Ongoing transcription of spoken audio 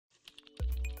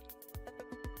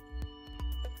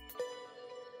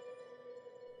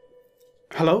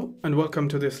Hello and welcome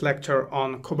to this lecture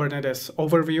on Kubernetes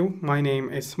overview. My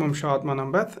name is Mumshad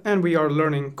Manambeth and we are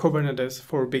learning Kubernetes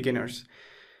for beginners.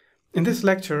 In this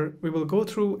lecture, we will go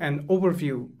through an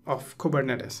overview of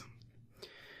Kubernetes.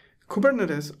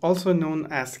 Kubernetes, also known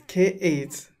as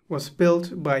K8, was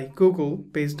built by Google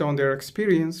based on their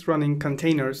experience running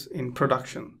containers in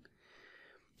production.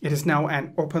 It is now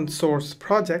an open source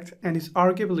project and is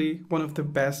arguably one of the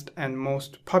best and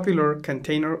most popular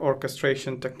container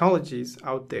orchestration technologies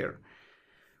out there.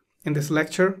 In this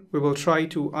lecture, we will try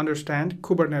to understand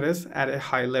Kubernetes at a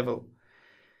high level.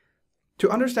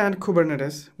 To understand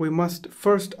Kubernetes, we must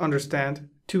first understand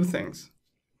two things: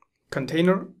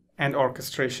 container and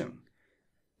orchestration.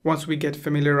 Once we get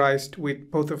familiarized with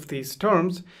both of these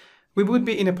terms, we would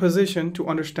be in a position to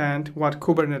understand what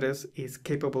Kubernetes is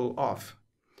capable of.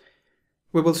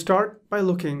 We will start by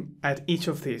looking at each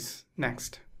of these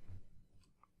next.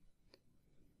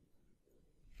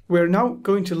 We're now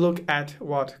going to look at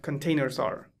what containers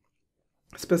are.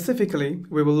 Specifically,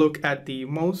 we will look at the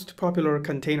most popular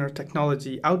container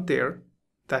technology out there,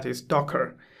 that is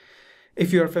Docker.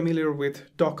 If you are familiar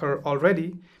with Docker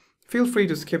already, feel free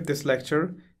to skip this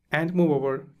lecture and move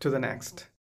over to the next.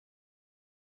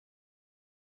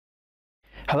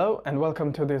 Hello and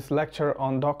welcome to this lecture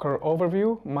on Docker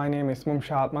overview. My name is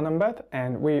Mumshad Manambeth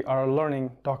and we are learning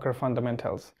Docker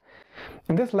fundamentals.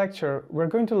 In this lecture, we're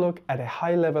going to look at a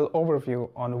high-level overview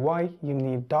on why you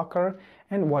need Docker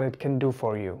and what it can do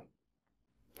for you.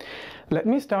 Let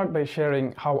me start by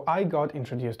sharing how I got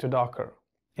introduced to Docker.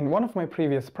 In one of my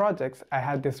previous projects, I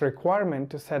had this requirement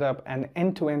to set up an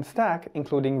end-to-end stack,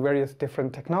 including various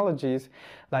different technologies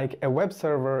like a web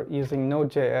server using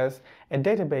Node.js, a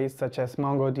database such as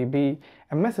MongoDB,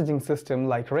 a messaging system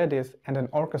like Redis, and an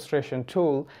orchestration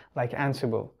tool like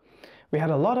Ansible. We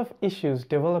had a lot of issues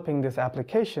developing this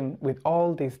application with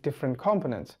all these different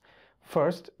components.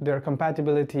 First, their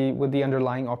compatibility with the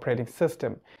underlying operating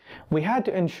system. We had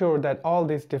to ensure that all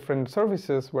these different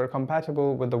services were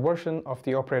compatible with the version of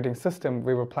the operating system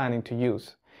we were planning to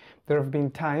use. There have been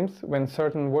times when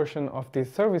certain versions of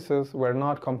these services were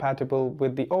not compatible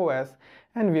with the OS,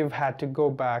 and we've had to go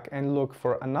back and look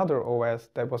for another OS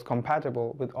that was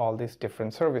compatible with all these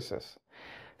different services.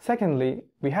 Secondly,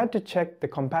 we had to check the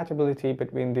compatibility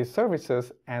between these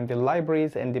services and the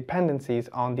libraries and dependencies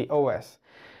on the OS.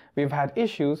 We've had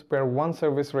issues where one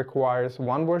service requires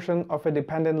one version of a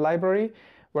dependent library,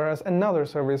 whereas another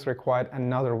service required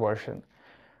another version.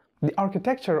 The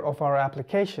architecture of our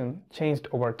application changed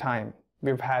over time.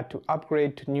 We've had to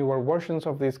upgrade to newer versions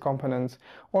of these components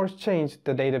or change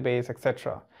the database,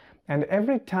 etc. And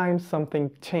every time something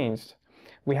changed,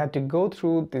 we had to go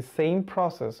through the same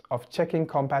process of checking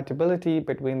compatibility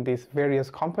between these various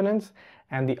components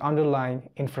and the underlying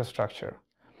infrastructure.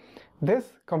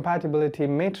 This compatibility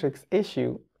matrix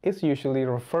issue is usually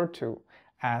referred to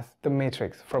as the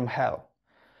matrix from hell.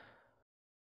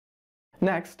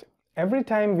 Next, every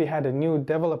time we had a new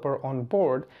developer on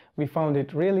board, we found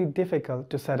it really difficult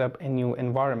to set up a new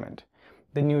environment.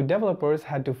 The new developers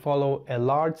had to follow a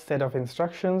large set of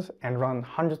instructions and run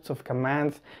hundreds of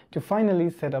commands to finally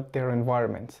set up their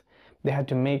environments. They had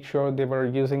to make sure they were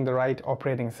using the right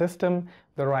operating system,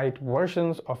 the right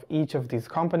versions of each of these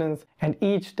components, and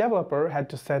each developer had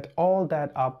to set all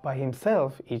that up by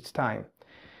himself each time.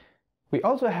 We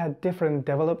also had different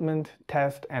development,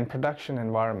 test, and production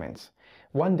environments.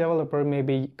 One developer may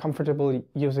be comfortable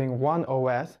using one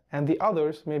OS and the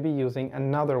others may be using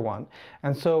another one.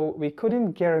 And so we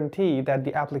couldn't guarantee that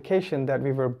the application that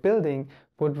we were building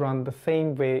would run the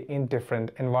same way in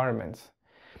different environments.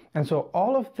 And so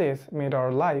all of this made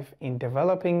our life in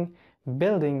developing,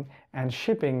 building, and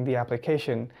shipping the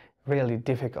application really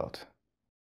difficult.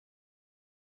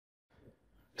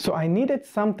 So I needed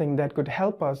something that could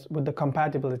help us with the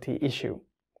compatibility issue.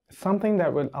 Something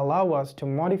that would allow us to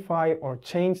modify or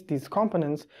change these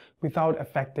components without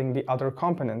affecting the other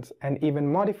components, and even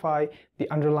modify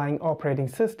the underlying operating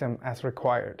system as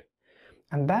required.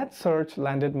 And that search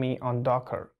landed me on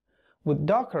Docker. With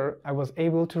Docker, I was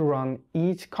able to run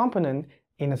each component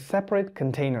in a separate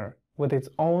container with its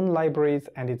own libraries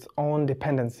and its own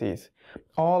dependencies,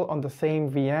 all on the same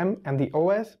VM and the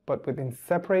OS, but within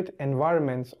separate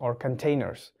environments or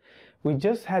containers. We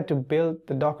just had to build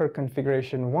the Docker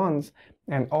configuration once,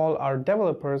 and all our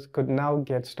developers could now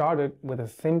get started with a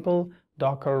simple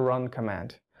Docker run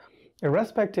command.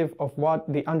 Irrespective of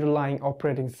what the underlying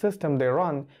operating system they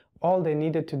run, all they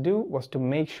needed to do was to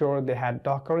make sure they had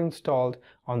Docker installed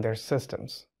on their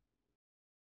systems.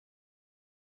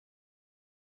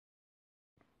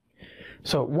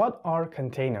 So what are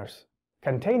containers?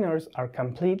 Containers are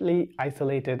completely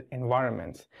isolated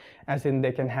environments, as in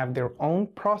they can have their own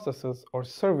processes or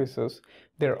services,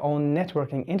 their own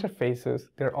networking interfaces,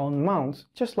 their own mounts,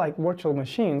 just like virtual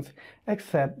machines,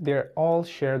 except they all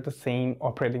share the same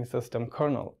operating system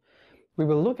kernel. We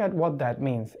will look at what that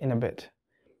means in a bit.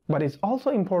 But it's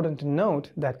also important to note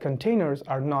that containers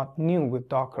are not new with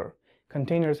Docker.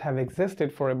 Containers have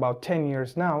existed for about 10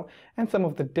 years now, and some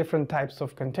of the different types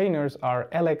of containers are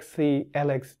LXC,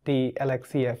 LXD,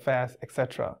 LXCFS,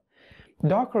 etc.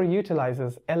 Docker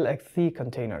utilizes LXC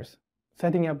containers.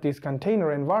 Setting up these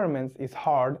container environments is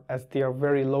hard as they are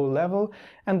very low level,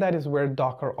 and that is where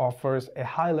Docker offers a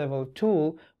high-level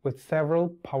tool with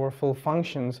several powerful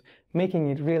functions, making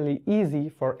it really easy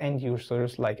for end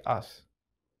users like us.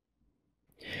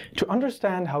 To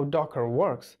understand how Docker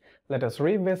works, let us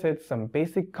revisit some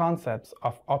basic concepts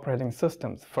of operating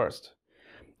systems first.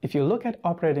 If you look at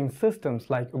operating systems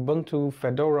like Ubuntu,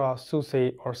 Fedora,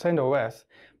 SUSE, or CentOS,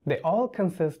 they all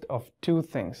consist of two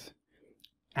things: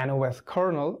 an OS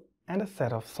kernel and a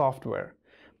set of software.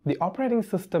 The operating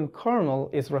system kernel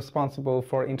is responsible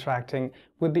for interacting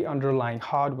with the underlying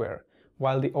hardware.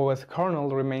 While the OS kernel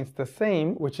remains the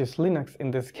same, which is Linux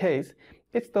in this case,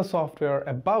 it's the software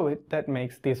above it that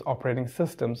makes these operating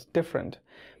systems different.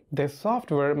 This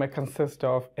software may consist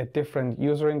of a different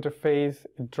user interface,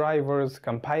 drivers,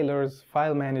 compilers,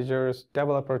 file managers,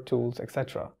 developer tools,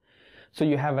 etc. So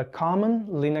you have a common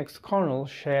Linux kernel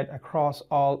shared across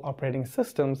all operating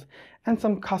systems and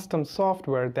some custom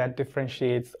software that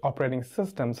differentiates operating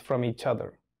systems from each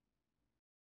other.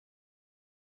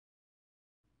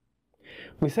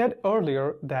 We said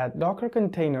earlier that Docker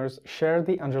containers share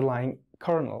the underlying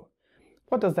kernel.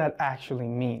 What does that actually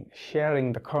mean,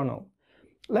 sharing the kernel?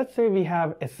 Let's say we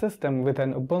have a system with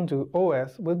an Ubuntu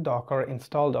OS with Docker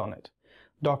installed on it.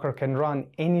 Docker can run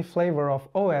any flavor of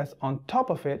OS on top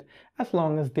of it as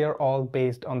long as they are all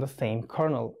based on the same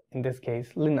kernel, in this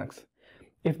case Linux.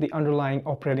 If the underlying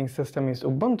operating system is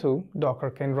Ubuntu, Docker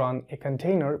can run a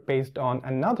container based on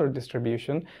another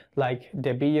distribution like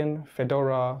Debian,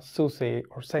 Fedora, SUSE,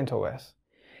 or CentOS.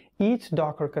 Each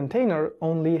Docker container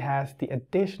only has the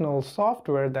additional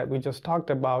software that we just talked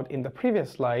about in the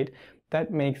previous slide that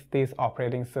makes these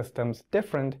operating systems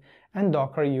different, and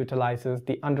Docker utilizes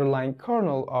the underlying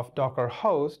kernel of Docker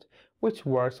host, which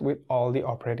works with all the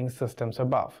operating systems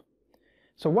above.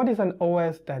 So what is an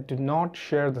OS that do not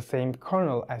share the same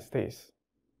kernel as this?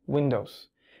 Windows.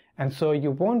 And so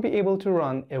you won't be able to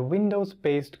run a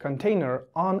Windows-based container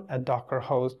on a Docker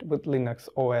host with Linux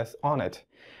OS on it.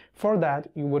 For that,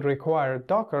 you would require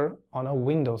Docker on a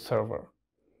Windows server.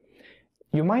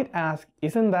 You might ask,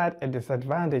 isn't that a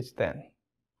disadvantage then?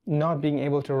 Not being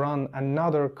able to run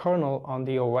another kernel on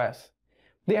the OS?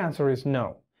 The answer is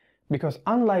no, because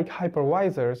unlike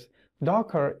hypervisors,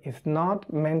 Docker is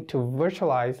not meant to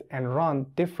virtualize and run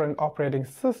different operating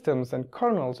systems and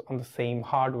kernels on the same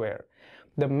hardware.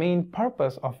 The main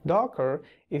purpose of Docker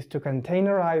is to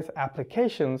containerize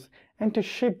applications and to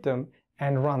ship them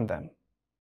and run them.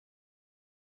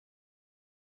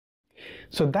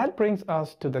 So that brings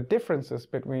us to the differences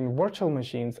between virtual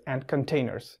machines and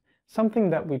containers, something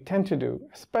that we tend to do,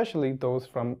 especially those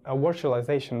from a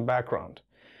virtualization background.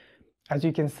 As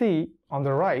you can see on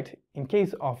the right, in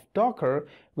case of Docker,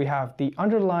 we have the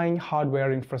underlying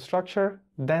hardware infrastructure,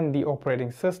 then the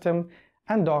operating system,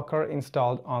 and Docker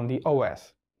installed on the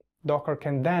OS. Docker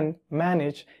can then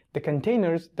manage the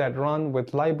containers that run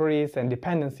with libraries and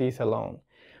dependencies alone.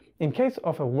 In case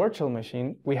of a virtual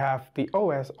machine, we have the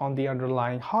OS on the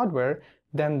underlying hardware,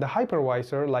 then the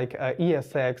hypervisor like a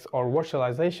ESX or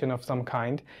virtualization of some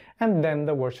kind, and then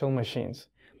the virtual machines.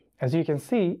 As you can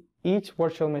see, each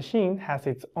virtual machine has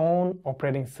its own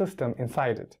operating system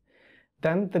inside it,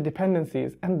 then the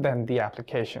dependencies, and then the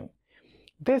application.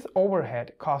 This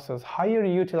overhead causes higher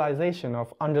utilization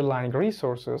of underlying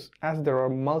resources as there are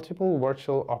multiple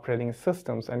virtual operating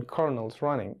systems and kernels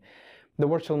running. The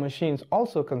virtual machines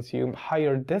also consume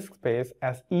higher disk space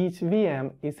as each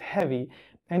VM is heavy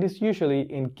and is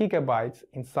usually in gigabytes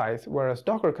in size, whereas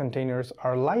Docker containers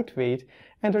are lightweight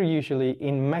and are usually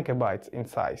in megabytes in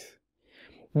size.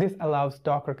 This allows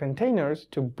Docker containers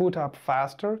to boot up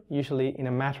faster, usually in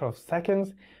a matter of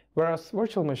seconds, whereas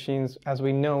virtual machines, as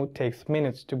we know, takes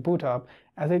minutes to boot up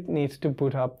as it needs to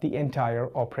boot up the entire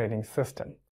operating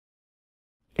system.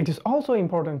 It is also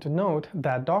important to note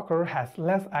that Docker has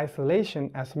less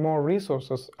isolation as more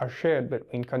resources are shared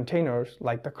between containers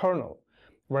like the kernel,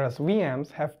 whereas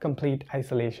VMs have complete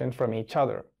isolation from each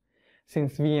other.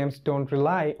 Since VMs don't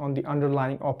rely on the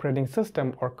underlying operating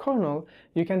system or kernel,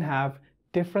 you can have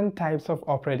different types of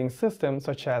operating systems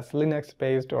such as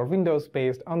Linux-based or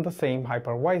Windows-based on the same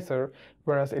hypervisor,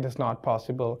 whereas it is not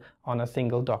possible on a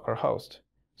single Docker host.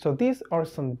 So these are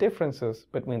some differences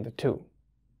between the two.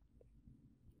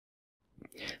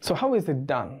 So how is it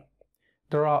done?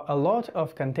 There are a lot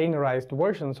of containerized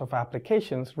versions of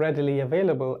applications readily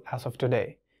available as of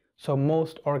today. So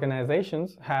most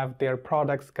organizations have their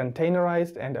products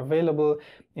containerized and available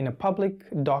in a public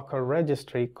Docker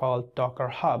registry called Docker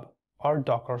Hub or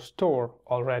Docker Store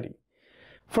already.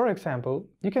 For example,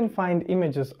 you can find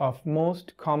images of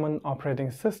most common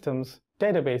operating systems,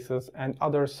 databases, and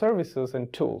other services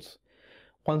and tools.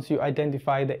 Once you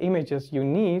identify the images you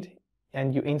need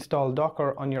and you install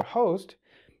Docker on your host,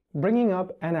 bringing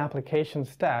up an application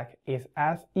stack is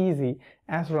as easy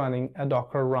as running a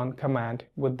docker run command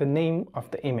with the name of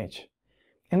the image.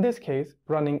 In this case,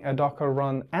 running a docker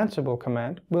run Ansible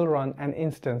command will run an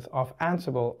instance of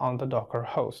Ansible on the Docker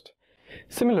host.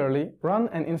 Similarly, run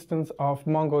an instance of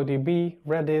MongoDB,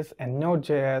 Redis, and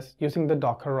Node.js using the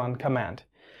docker run command.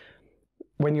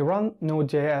 When you run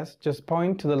Node.js, just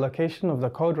point to the location of the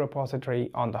code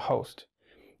repository on the host.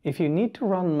 If you need to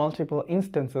run multiple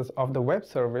instances of the web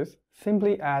service,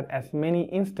 simply add as many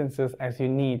instances as you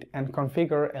need and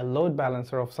configure a load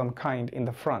balancer of some kind in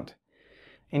the front.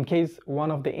 In case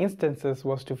one of the instances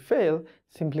was to fail,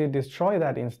 simply destroy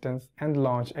that instance and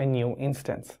launch a new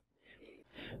instance.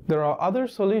 There are other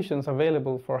solutions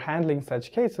available for handling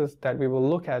such cases that we will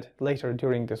look at later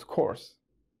during this course.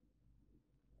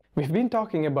 We've been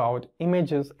talking about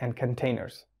images and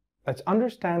containers. Let's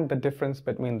understand the difference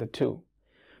between the two.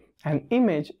 An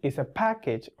image is a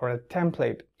package or a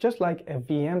template, just like a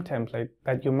VM template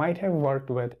that you might have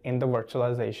worked with in the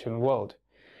virtualization world.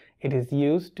 It is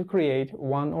used to create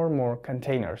one or more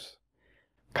containers.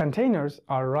 Containers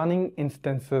are running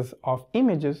instances of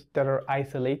images that are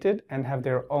isolated and have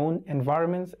their own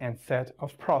environments and set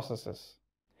of processes.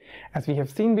 As we have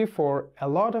seen before, a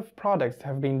lot of products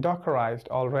have been Dockerized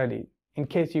already. In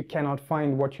case you cannot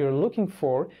find what you're looking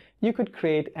for, you could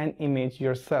create an image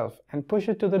yourself and push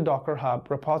it to the Docker Hub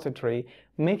repository,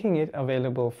 making it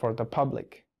available for the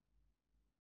public.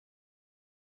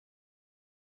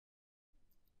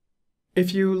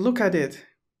 If you look at it,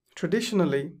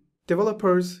 traditionally,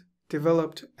 developers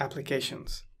developed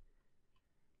applications.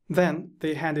 Then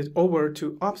they hand it over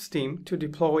to ops team to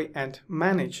deploy and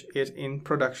manage it in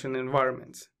production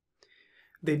environments.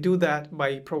 They do that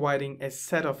by providing a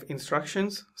set of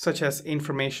instructions, such as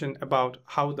information about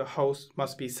how the host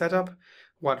must be set up,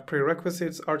 what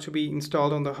prerequisites are to be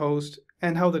installed on the host,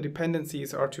 and how the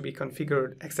dependencies are to be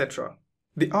configured, etc.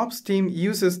 The ops team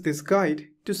uses this guide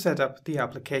to set up the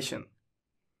application.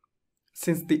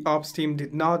 Since the ops team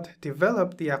did not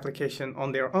develop the application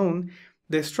on their own,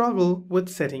 they struggle with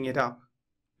setting it up.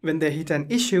 When they hit an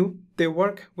issue, they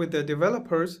work with the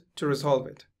developers to resolve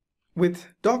it. With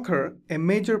Docker, a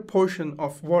major portion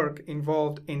of work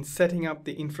involved in setting up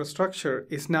the infrastructure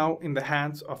is now in the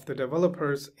hands of the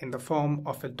developers in the form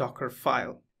of a Docker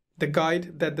file. The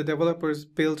guide that the developers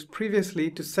built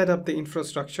previously to set up the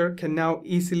infrastructure can now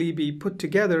easily be put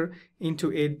together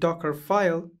into a Docker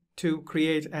file to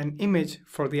create an image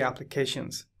for the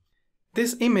applications.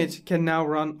 This image can now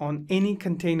run on any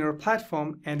container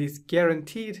platform and is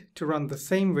guaranteed to run the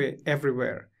same way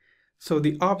everywhere. So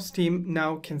the ops team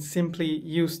now can simply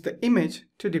use the image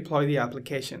to deploy the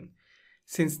application.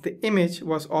 Since the image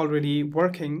was already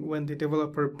working when the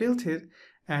developer built it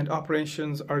and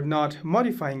operations are not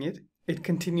modifying it, it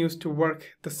continues to work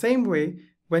the same way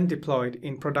when deployed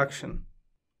in production.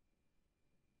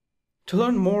 To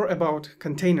learn more about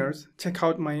containers, check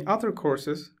out my other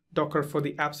courses, Docker for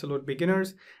the Absolute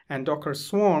Beginners and Docker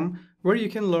Swarm, where you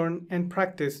can learn and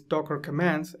practice Docker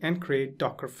commands and create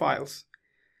Docker files.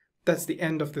 That's the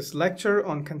end of this lecture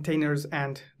on containers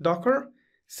and Docker.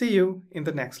 See you in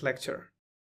the next lecture.